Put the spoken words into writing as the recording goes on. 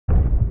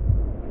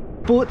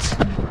foot.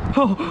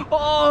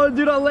 Oh,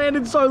 dude, I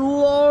landed so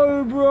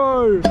low,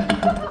 bro.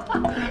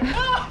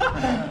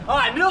 All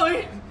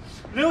right,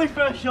 nearly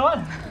first shot.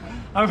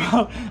 I'm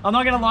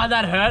not gonna lie,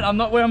 that hurt. I'm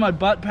not wearing my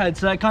butt pads,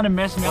 so that kind of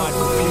messed me up.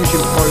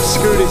 Fusion Pro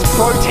Scooters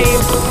Pro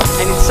Team,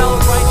 and in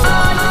celebration.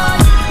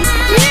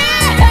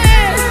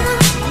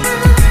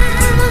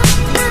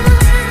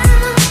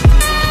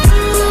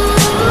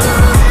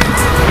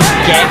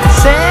 Get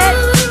set.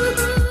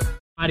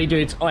 Alrighty,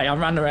 dudes. Oi, I'm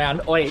running around.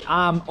 Oi,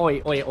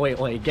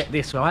 get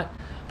this, right?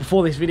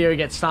 Before this video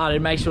gets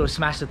started, make sure to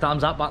smash the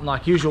thumbs up button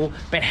like usual,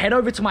 but head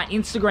over to my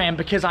Instagram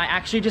because I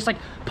actually just like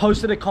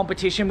posted a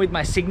competition with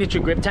my signature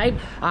grip tape.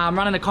 I'm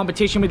running a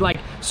competition with like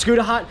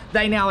Scooter Hut.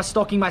 They now are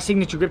stocking my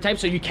signature grip tape,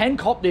 so you can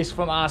cop this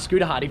from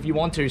Scooter Hut if you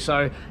want to.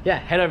 So yeah,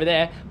 head over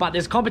there. But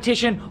there's a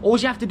competition. All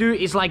you have to do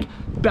is like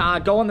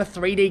go on the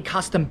 3D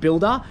custom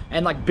builder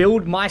and like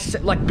build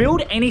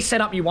any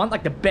setup you want,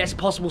 like the best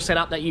possible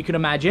setup that you can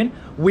imagine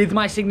with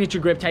my signature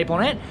grip tape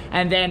on it.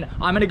 And then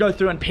I'm gonna go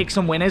through and pick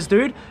some winners,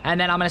 dude. And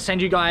then I'm gonna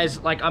send you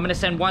guys, like, I'm gonna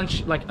send one,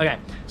 okay,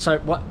 so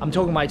what, I'm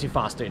talking way too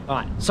fast, dude. All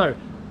right, so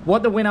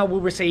what the winner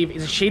will receive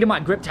is a sheet of my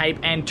grip tape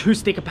and 2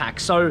 sticker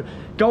packs. So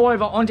go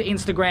over onto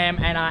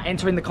Instagram and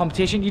enter in the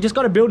competition. You just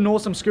got to build an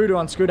awesome scooter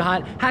on Scooter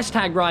Hut,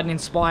 hashtag ride and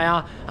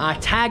inspire,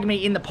 tag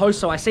me in the post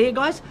so I see it,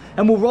 guys,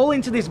 and we'll roll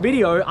into this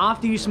video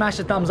after you smash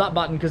the thumbs up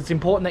button because it's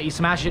important that you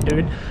smash it,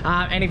 dude.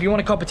 And if you want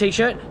to cop a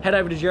t-shirt, head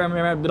over to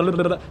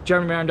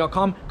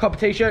jeremymaron.com, cop a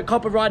t-shirt,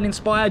 cop a ride and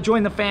inspire,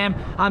 join the fam.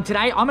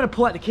 Today I'm gonna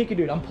pull out the kicker,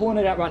 dude. I'm pulling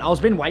it out right. I was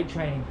been weight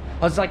training.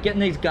 I was like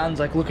getting these guns,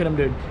 like look at them,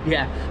 dude.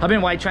 Yeah, I've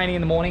been weight training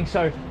in the morning,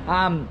 so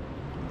I'm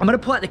gonna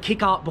pull out the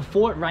kicker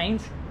before it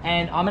rains,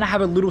 and I'm gonna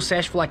have a little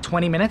sesh for like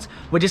 20 minutes.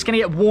 We're just gonna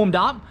get warmed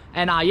up,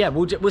 and yeah,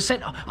 we'll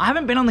set. I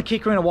haven't been on the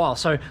kicker in a while,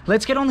 so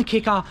let's get on the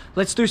kicker.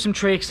 Let's do some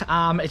tricks.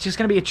 It's just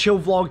gonna be a chill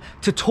vlog.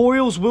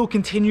 Tutorials will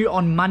continue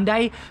on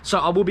Monday, so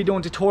I will be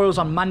doing tutorials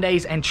on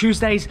Mondays and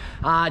Tuesdays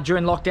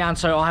during lockdown.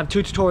 So I'll have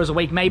 2 tutorials a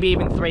week, maybe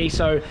even 3.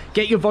 So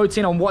get your votes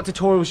in on what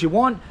tutorials you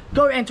want.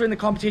 Go enter in the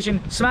competition.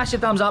 Smash the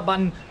thumbs up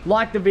button.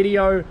 Like the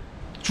video.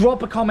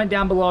 Drop a comment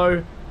down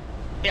below.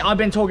 I've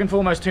been talking for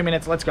almost 2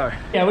 minutes. Let's go.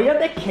 Yeah, we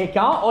got the kicker.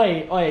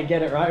 Oi,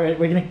 get it right?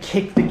 We're gonna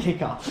kick the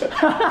kicker.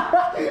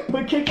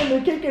 We're kicking the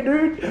kicker,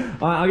 dude.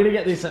 All right, I'm gonna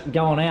get this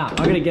going out.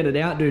 I'm gonna get it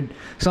out, dude.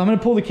 So I'm gonna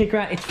pull the kicker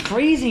out. It's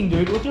freezing,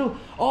 dude.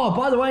 Oh,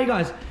 by the way,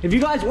 guys, if you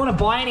guys want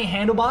to buy any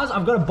handlebars,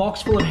 I've got a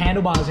box full of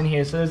handlebars in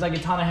here. So there's like a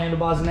ton of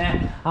handlebars in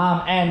there.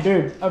 And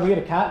dude, oh, we got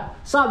a cat.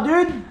 Sup,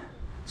 dude?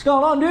 What's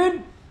going on,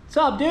 dude?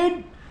 Sup,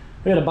 dude?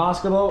 We got a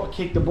basketball,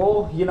 kick the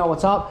ball, you know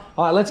what's up.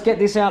 All right, let's get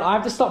this out. I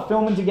have to stop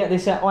filming to get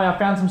this out. Oh, I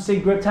found some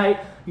SIG grip tape.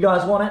 You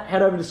guys want it?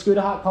 Head over to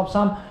Scooter Hut, cop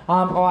some.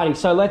 Alrighty,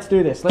 so let's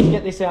do this. Let's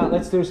get this out.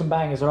 Let's do some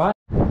bangers, all right?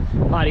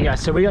 Alrighty, guys,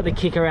 so we got the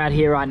kicker out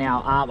here right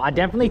now. I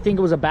definitely think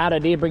it was a bad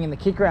idea bringing the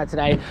kicker out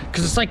today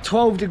because it's like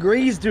 12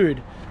 degrees,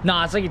 dude.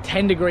 Nah, it's like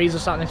 10 degrees or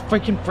something. It's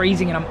freaking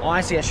freezing and I'm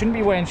icy. I shouldn't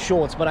be wearing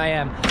shorts, but I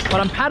am.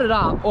 But I'm padded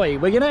up. Oi, I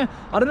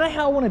don't know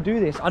how I want to do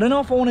this. I don't know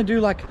if I want to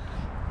do like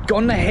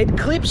on the head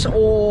clips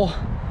or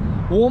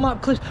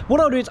warm-up clips. What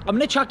I'll do is I'm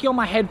gonna chuck you on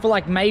my head for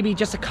like maybe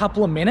just a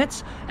couple of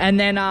minutes and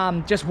then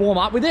just warm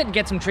up with it,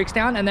 get some tricks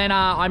down, and then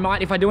I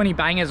might, if I do any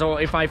bangers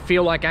or if I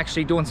feel like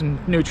actually doing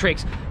some new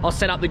tricks, I'll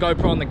set up the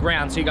GoPro on the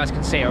ground so you guys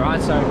can see, all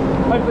right? So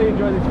hopefully you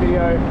enjoy this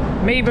video.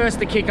 Me versus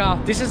the kicker.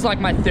 This is like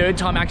my 3rd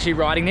time actually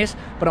riding this,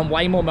 but I'm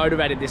way more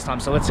motivated this time,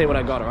 so let's see what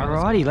I got, all right?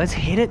 Alrighty, let's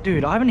hit it,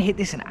 dude. I haven't hit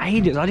this in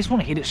ages. I just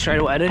want to hit it straight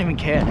away. I don't even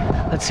care.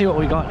 Let's see what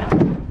we got.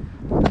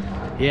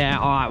 Yeah,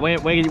 all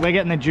right, we're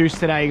getting the juice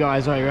today,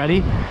 guys. Are you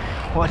ready?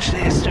 Watch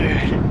this, dude.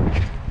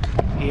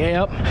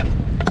 Yep.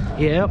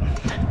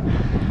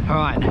 All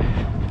right,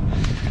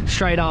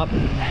 straight up.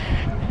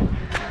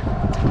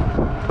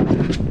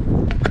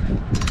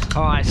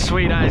 All right,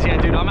 sweet as.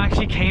 Yeah, dude, I'm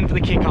actually keen for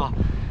the kicker.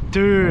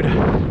 Dude,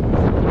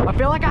 I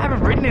feel like I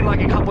haven't ridden in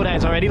like a couple of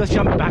days already. Let's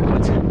jump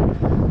backwards.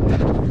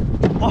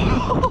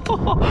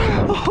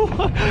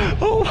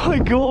 Oh my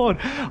god,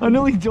 I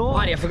nearly died.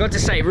 Alrighty, I forgot to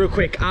say real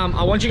quick,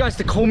 I want you guys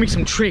to call me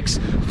some tricks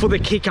for the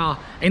kicker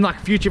in like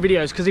future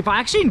videos, because if I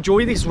actually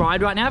enjoy this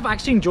ride right now, if I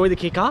actually enjoy the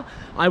kicker,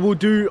 I'll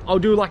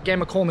do like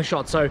game of calling the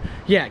shot. So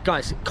yeah,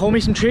 guys, call me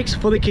some tricks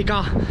for the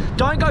kicker.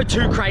 Don't go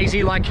too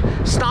crazy, like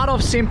start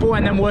off simple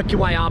and then work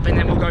your way up and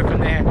then we'll go from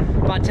there.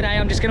 But today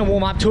I'm just gonna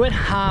warm up to it.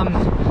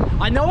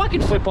 I know I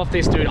can flip off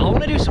this, dude. I really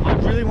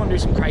want to do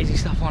some crazy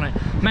stuff on it.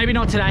 Maybe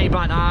not today,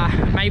 but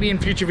maybe in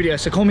future videos.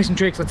 So call me some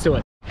tricks, let's do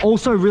it.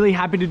 Also really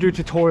happy to do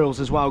tutorials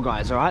as well,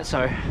 guys, all right? So,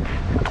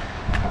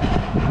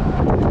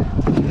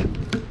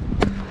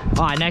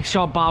 all right, next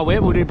shot, bar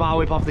whip. We'll do bar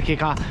whip off the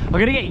kicker. We're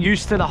gonna get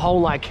used to the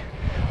whole like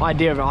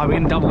idea of it. All right, we're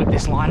gonna double whip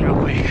this line real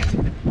quick.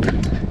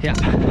 Yeah,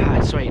 all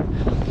right, sweet.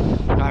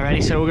 All right,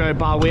 ready? So we'll go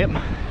bar whip.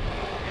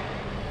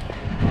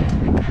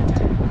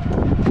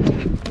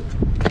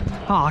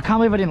 Oh, I can't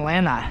believe I didn't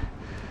land that.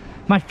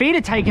 My feet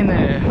are taking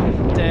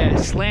the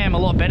slam a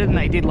lot better than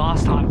they did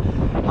last time.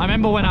 I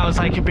remember when I was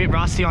like a bit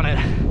rusty on it,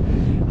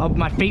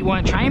 my feet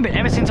weren't trained, but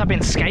ever since I've been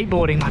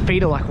skateboarding, my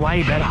feet are like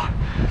way better,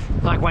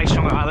 like way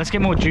stronger. All right, let's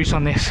get more juice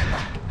on this.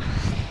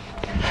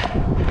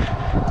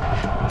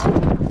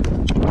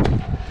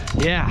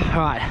 Yeah,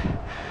 all right.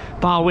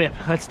 Bar whip,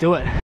 let's do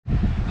it.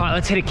 All right,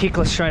 let's hit a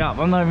kickless straight up.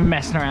 I'm not even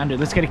messing around, dude.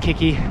 Let's get a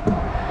kicky.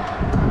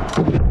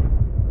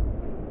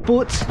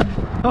 Foot.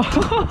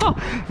 Oh,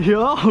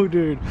 yo,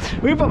 dude.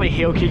 We can probably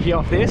heel kicky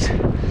off this.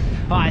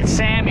 All right,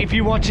 Sam, if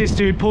you watch this,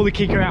 dude, pull the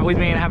kicker out with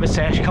me and have a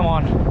sesh. Come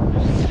on.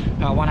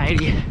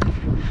 180.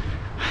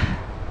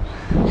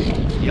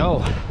 Yo.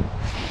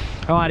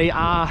 Alrighty,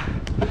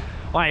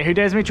 wait, who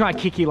dares me try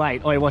kicky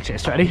late? Oh, watch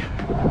this, ready?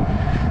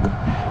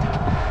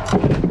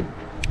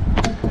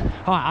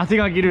 Alright, I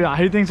think I can do that.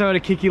 Who thinks I got a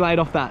kicky late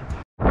off that?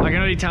 I can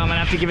already tell I'm gonna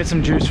have to give it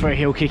some juice for a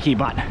heel kicky,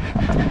 but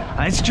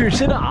let's juice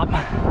it up.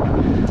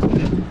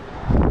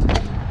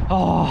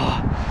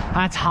 Oh,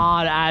 that's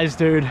hard as,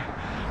 dude.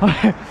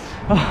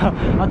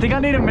 I think I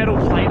need a metal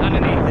plate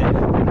underneath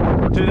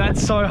it. Dude,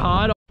 that's so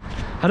hard.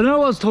 I don't know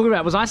what I was talking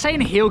about. Was I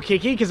saying heel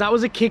kicky? Because that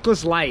was a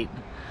kickless late.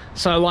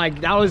 So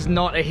like, that was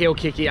not a heel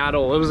kicky at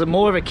all. It was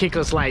more of a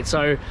kickless late.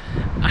 So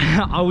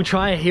I will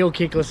try a heel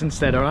kickless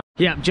instead, all right?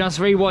 Yeah, just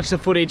rewatched the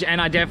footage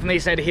and I definitely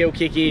said heel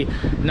kicky.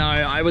 No,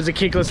 I was a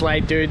kickless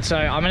late, dude. So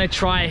I'm gonna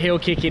try a heel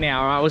kicky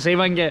now, all right? We'll see if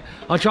I can get,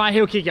 I'll try a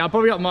heel kicky. I'll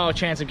probably got more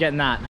chance of getting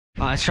that.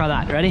 All right, let's try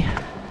that. Ready?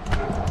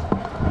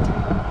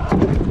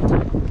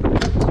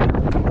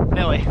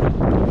 Nearly.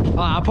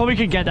 I probably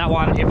could get that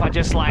one if I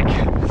just like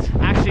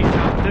actually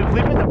jump. The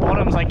lip at the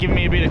bottom's like giving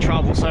me a bit of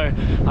trouble, so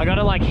I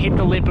gotta like hit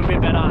the lip a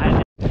bit better.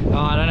 And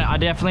I don't know, I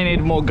definitely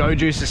need more go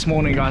juice this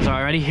morning, guys. All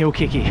right, ready? Heel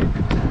kicky.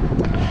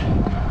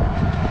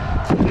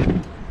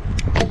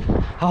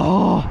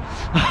 Oh,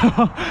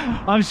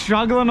 I'm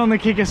struggling on the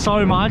kicker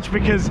so much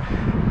because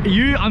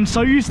I'm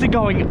so used to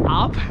going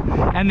up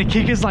and the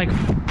kicker's like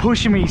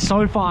pushing me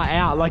so far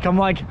out. Like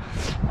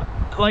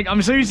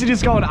I'm so used to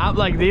just going up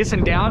like this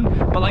and down,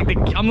 but like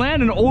I'm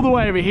landing all the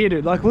way over here,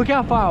 dude. Like look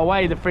how far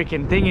away the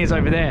freaking thing is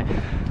over there.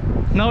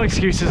 No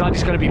excuses, I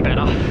just gotta be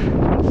better.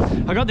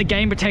 I got the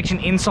game protection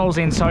insoles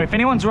in, so if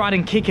anyone's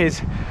riding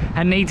kickers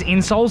and needs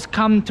insoles,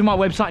 come to my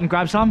website and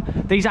grab some.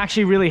 These are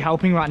actually really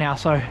helping right now,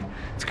 so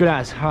it's good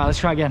as. All right, let's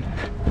try again.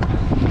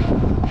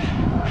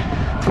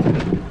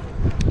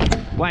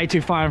 Way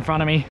too far in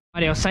front of me.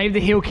 Alrighty, I'll save the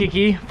heel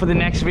kicky for the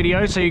next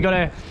video, so I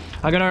gotta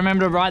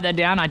remember to write that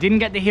down. I didn't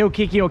get the heel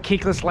kicky or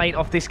kickless late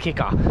off this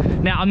kicker.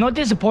 Now, I'm not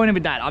disappointed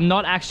with that. I'm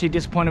not actually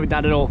disappointed with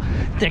that at all.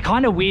 They're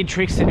kind of weird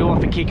tricks to do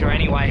off a kicker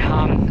anyway.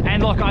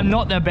 And look, I'm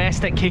not the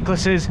best at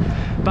kicklesses,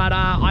 but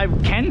I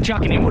can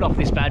chuck an inward off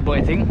this bad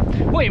boy thing.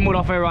 We're inward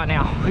off her right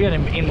now. We got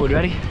an inward,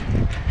 ready?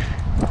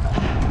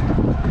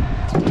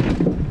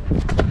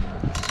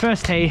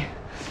 First tee.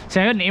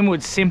 So I got an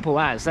inward simple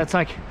as. That's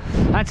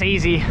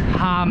easy.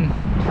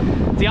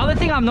 The other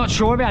thing I'm not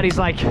sure about is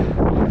like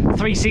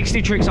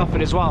 360 tricks off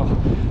it as well.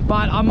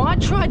 But I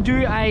might try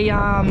do a,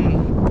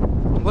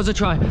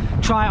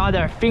 try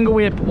either a finger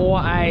whip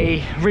or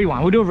a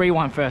rewind. We'll do a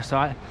rewind first,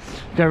 all right?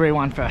 Go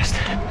rewind first.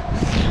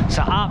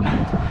 So up.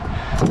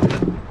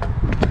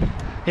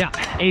 Yeah,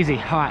 easy,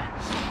 all right.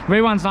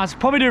 Rewind's nice.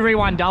 Probably do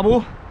rewind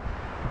double.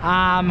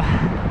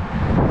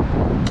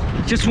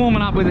 Just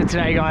warming up with it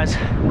today, guys.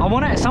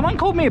 Someone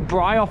called me a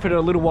bri off it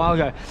a little while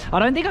ago. I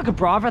don't think I could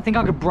bri off it, I think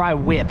I could bri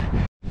whip.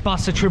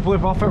 Bust a triple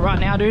whip off it right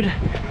now, dude.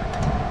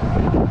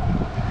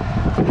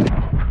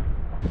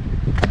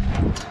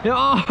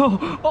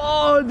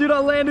 Oh, dude, I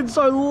landed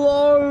so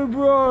low,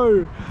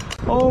 bro.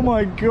 Oh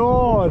my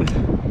God.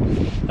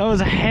 That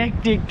was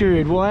hectic,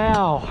 dude,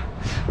 wow.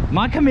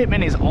 My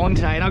commitment is on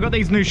today, and I got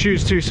these new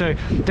shoes too, so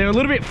they're a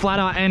little bit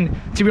flatter, and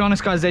to be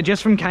honest, guys, they're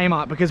just from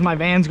Kmart because my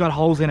van's got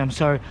holes in them,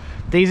 so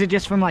these are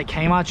just from like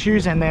Kmart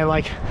shoes, and they're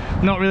like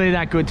not really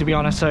that good, to be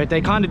honest, so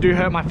they kind of do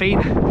hurt my feet,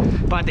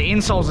 but the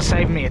insoles are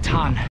saving me a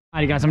ton.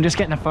 Alrighty, guys, I'm just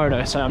getting a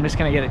photo, so I'm just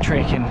gonna get a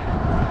trick and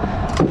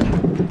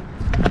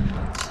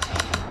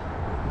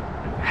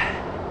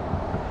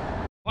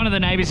one of the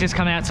neighbors just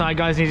come outside,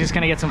 guys, and he's just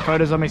gonna get some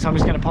photos of me, so I'm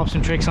just gonna pop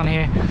some tricks on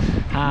here.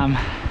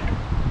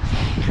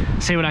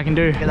 See what I can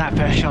do. Get that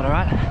first shot, all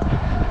right?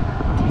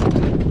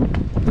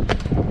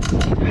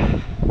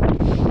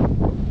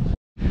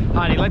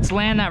 Alrighty, let's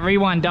land that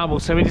rewind double.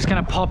 So we're just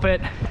gonna pop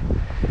it,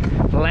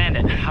 land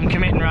it. I'm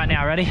committing right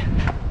now, ready?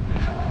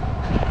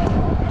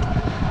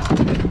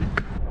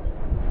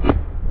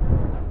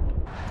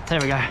 There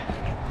we go.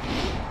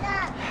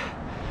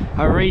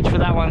 I reached for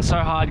that one so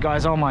hard,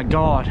 guys, oh my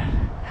God.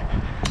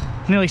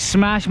 Nearly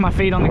smashed my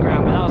feet on the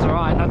ground, but that was all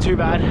right, not too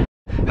bad.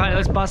 All right,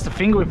 let's bust a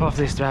finger whip off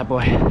this bad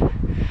boy.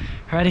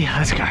 Ready?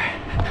 Let's go.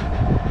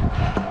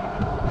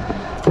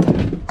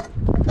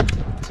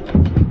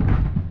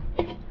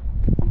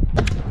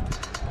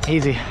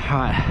 Easy. All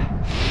right.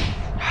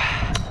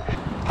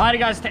 Alrighty,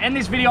 guys, to end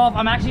this video off,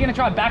 I'm actually going to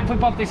try a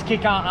backflip off this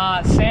kicker.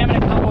 Sam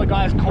and a couple of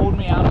guys called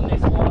me out on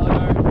this a while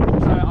ago,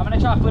 so I'm going to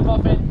try a flip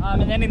off it,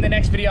 and then in the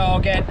next video I'll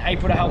get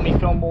April to help me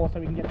film more so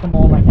we can get some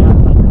more like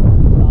output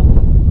stuff,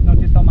 not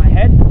just on my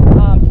head.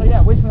 So yeah,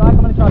 wish me luck.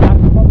 I'm going to try a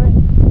backflip off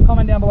it.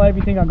 Comment down below if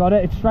you think I got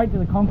it. It's straight to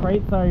the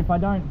concrete, so if I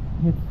don't,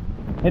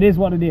 it is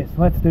what it is.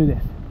 Let's do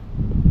this.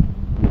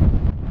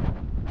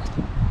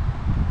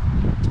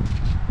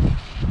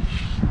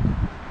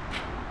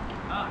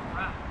 Oh,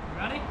 right. You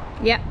ready?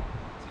 Yep.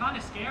 It's kind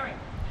kind of scary.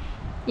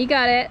 You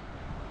got it.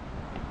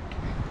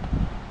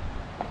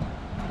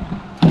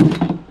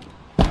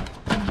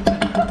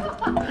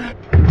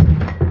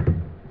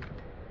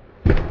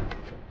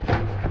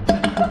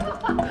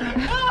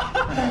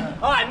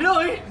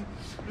 Alright,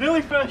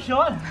 nearly first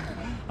shot.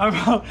 I'm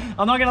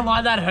not gonna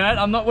lie, that hurt.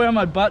 I'm not wearing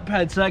my butt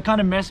pads, so that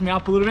kind of messed me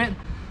up a little bit.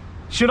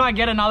 Should I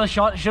get another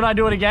shot? Should I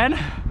do it again?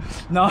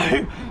 No.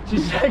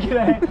 She's shaking her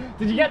head.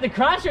 Did you get the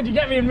crash or did you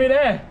get me in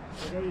midair?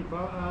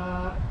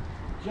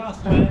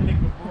 Just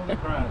landing before the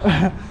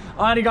crash.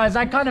 Alrighty guys,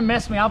 that kind of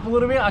messed me up a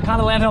little bit. I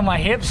kind of landed on my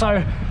hip, so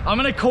I'm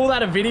gonna call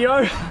that a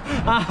video.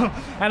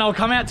 And I'll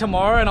come out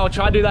tomorrow and I'll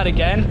try to do that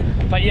again.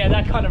 But yeah,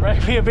 that kind of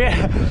wrecked me a bit.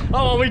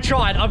 Oh well, we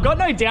tried. I've got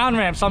no down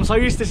ramp, so I'm so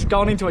used to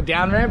going into a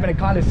down ramp and it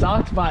kind of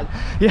sucks. But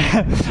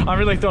yeah, I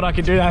really thought I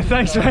could do that.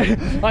 Thanks, mate.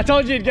 I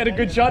told you you'd get a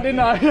good shot, didn't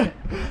I?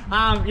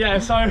 Yeah,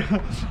 so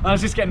I was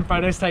just getting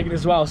photos taken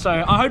as well. So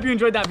I hope you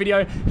enjoyed that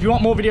video. If you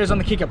want more videos on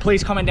the kicker,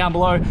 please comment down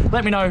below.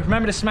 Let me know.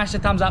 Remember to smash the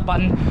thumbs up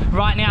button.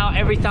 Right now,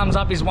 every thumbs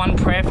up is one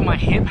prayer for my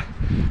hip.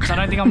 So I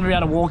don't think I'm gonna be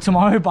able to walk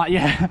tomorrow, but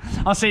yeah,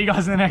 I'll see you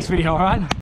guys in the next video, all right?